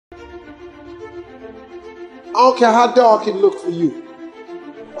I don't care how dark it looks for you.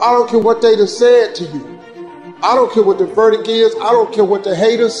 I don't care what they done said to you. I don't care what the verdict is. I don't care what the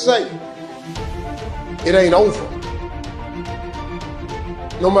haters say. It ain't over.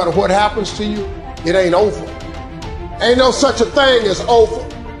 No matter what happens to you, it ain't over. Ain't no such a thing as over.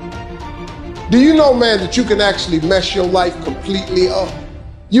 Do you know, man, that you can actually mess your life completely up?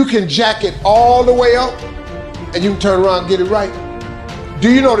 You can jack it all the way up and you can turn around and get it right.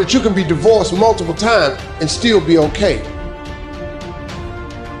 Do you know that you can be divorced multiple times and still be okay?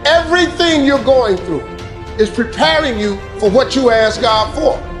 Everything you're going through is preparing you for what you ask God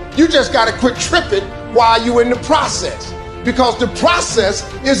for. You just got to quit tripping while you're in the process, because the process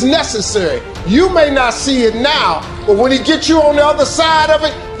is necessary. You may not see it now, but when he gets you on the other side of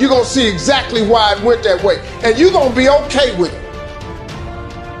it, you're going to see exactly why it went that way. And you're going to be okay with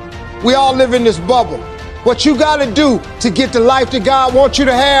it. We all live in this bubble. What you got to do to get the life that God wants you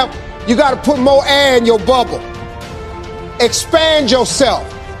to have, you got to put more air in your bubble. Expand yourself.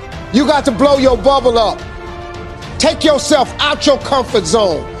 You got to blow your bubble up. Take yourself out your comfort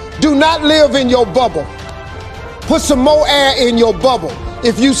zone. Do not live in your bubble. Put some more air in your bubble.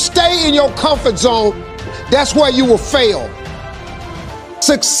 If you stay in your comfort zone, that's where you will fail.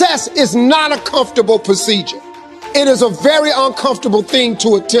 Success is not a comfortable procedure. It is a very uncomfortable thing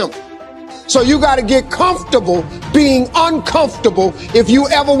to attempt. So you got to get comfortable being uncomfortable if you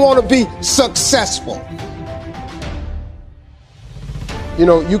ever want to be successful. You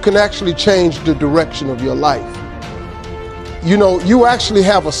know, you can actually change the direction of your life. You know, you actually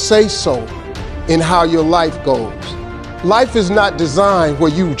have a say-so in how your life goes. Life is not designed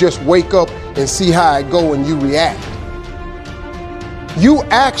where you just wake up and see how it go and you react. You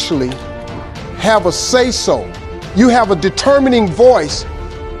actually have a say-so. You have a determining voice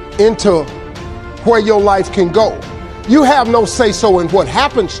into where your life can go. You have no say-so in what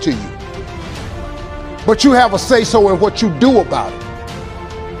happens to you, but you have a say-so in what you do about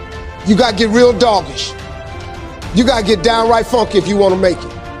it. You got to get real doggish. You got to get downright funky if you want to make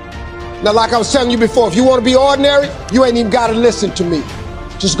it. Now, like I was telling you before, if you want to be ordinary, you ain't even got to listen to me.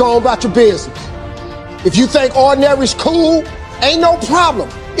 Just go on about your business. If you think ordinary is cool, ain't no problem.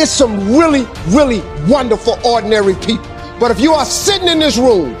 It's some really, really wonderful ordinary people. But if you are sitting in this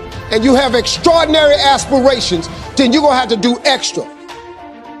room and you have extraordinary aspirations, then you're going to have to do extra.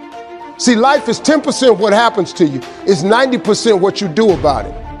 See, life is 10% what happens to you. It's 90% what you do about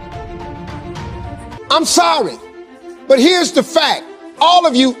it. I'm sorry, but here's the fact. All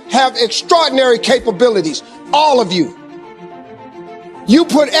of you have extraordinary capabilities. All of you. You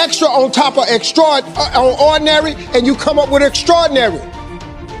put extra on top of ordinary and you come up with extraordinary.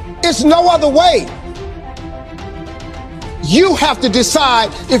 It's no other way. You have to decide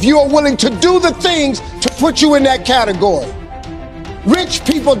if you are willing to do the things to put you in that category. Rich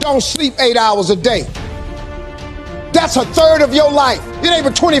people don't sleep 8 hours a day. That's a third of your life. It ain't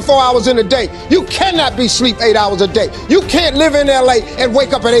but 24 hours in a day. You cannot be asleep 8 hours a day. You can't live in LA and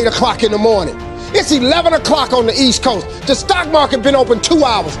wake up at 8 o'clock in the morning. It's 11 o'clock on the East Coast. The stock market been open 2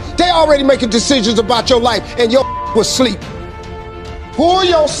 hours. They already making decisions about your life and your was sleep. Pull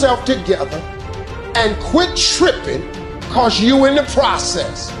yourself together and quit tripping because you in the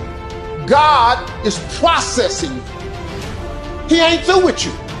process. God is processing you. He ain't through with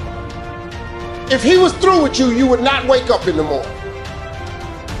you. If he was through with you, you would not wake up in the morning.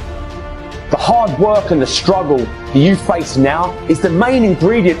 The hard work and the struggle that you face now is the main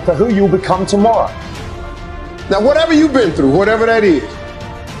ingredient for who you'll become tomorrow. Now, whatever you've been through, whatever that is,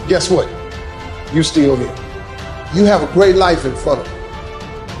 guess what? You're still here. You have a great life in front of you.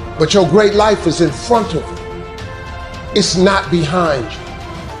 But your great life is in front of you. It's not behind you.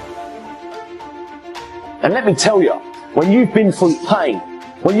 And let me tell you, when you've been through pain,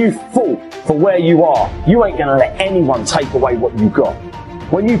 when you've fought for where you are, you ain't gonna let anyone take away what you got.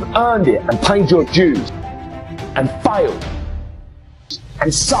 When you've earned it and paid your dues and failed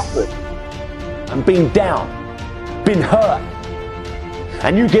and suffered and been down, been hurt,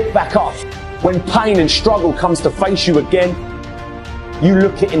 and you get back up, when pain and struggle comes to face you again, you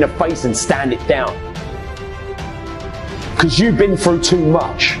look it in the face and stand it down. Because you've been through too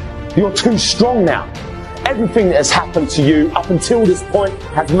much. You're too strong now. Everything that has happened to you up until this point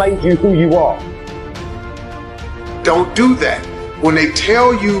has made you who you are. Don't do that. When they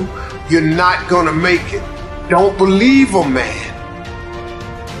tell you you're not gonna make it, don't believe them,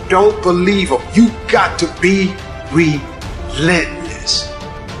 man. Don't believe them. You got to be relentless.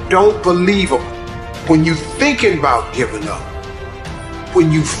 Don't believe them. When you're thinking about giving up,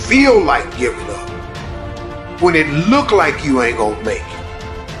 when you feel like giving up, when it look like you ain't gonna make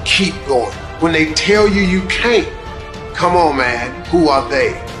it, keep going. When they tell you you can't, come on, man, who are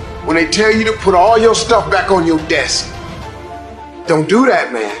they? when they tell you to put all your stuff back on your desk. Don't do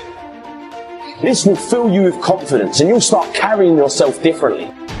that, man. This will fill you with confidence and you'll start carrying yourself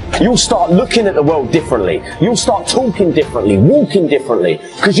differently. You'll start looking at the world differently. You'll start talking differently, walking differently,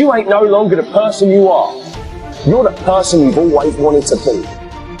 because you ain't no longer the person you are. You're the person you've always wanted to be.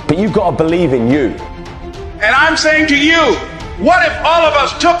 But you've got to believe in you. And I'm saying to you, what if all of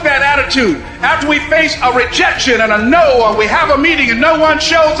us took that attitude after we face a rejection and a no, or we have a meeting and no one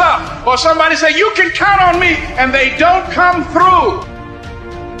shows up, or somebody say, you can count on me, and they don't come through.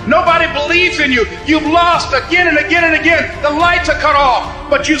 Nobody believes in you. You've lost again and again and again. The lights are cut off,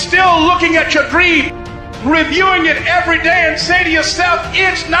 but you're still looking at your dream, reviewing it every day, and say to yourself,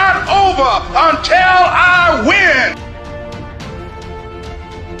 it's not over until I win.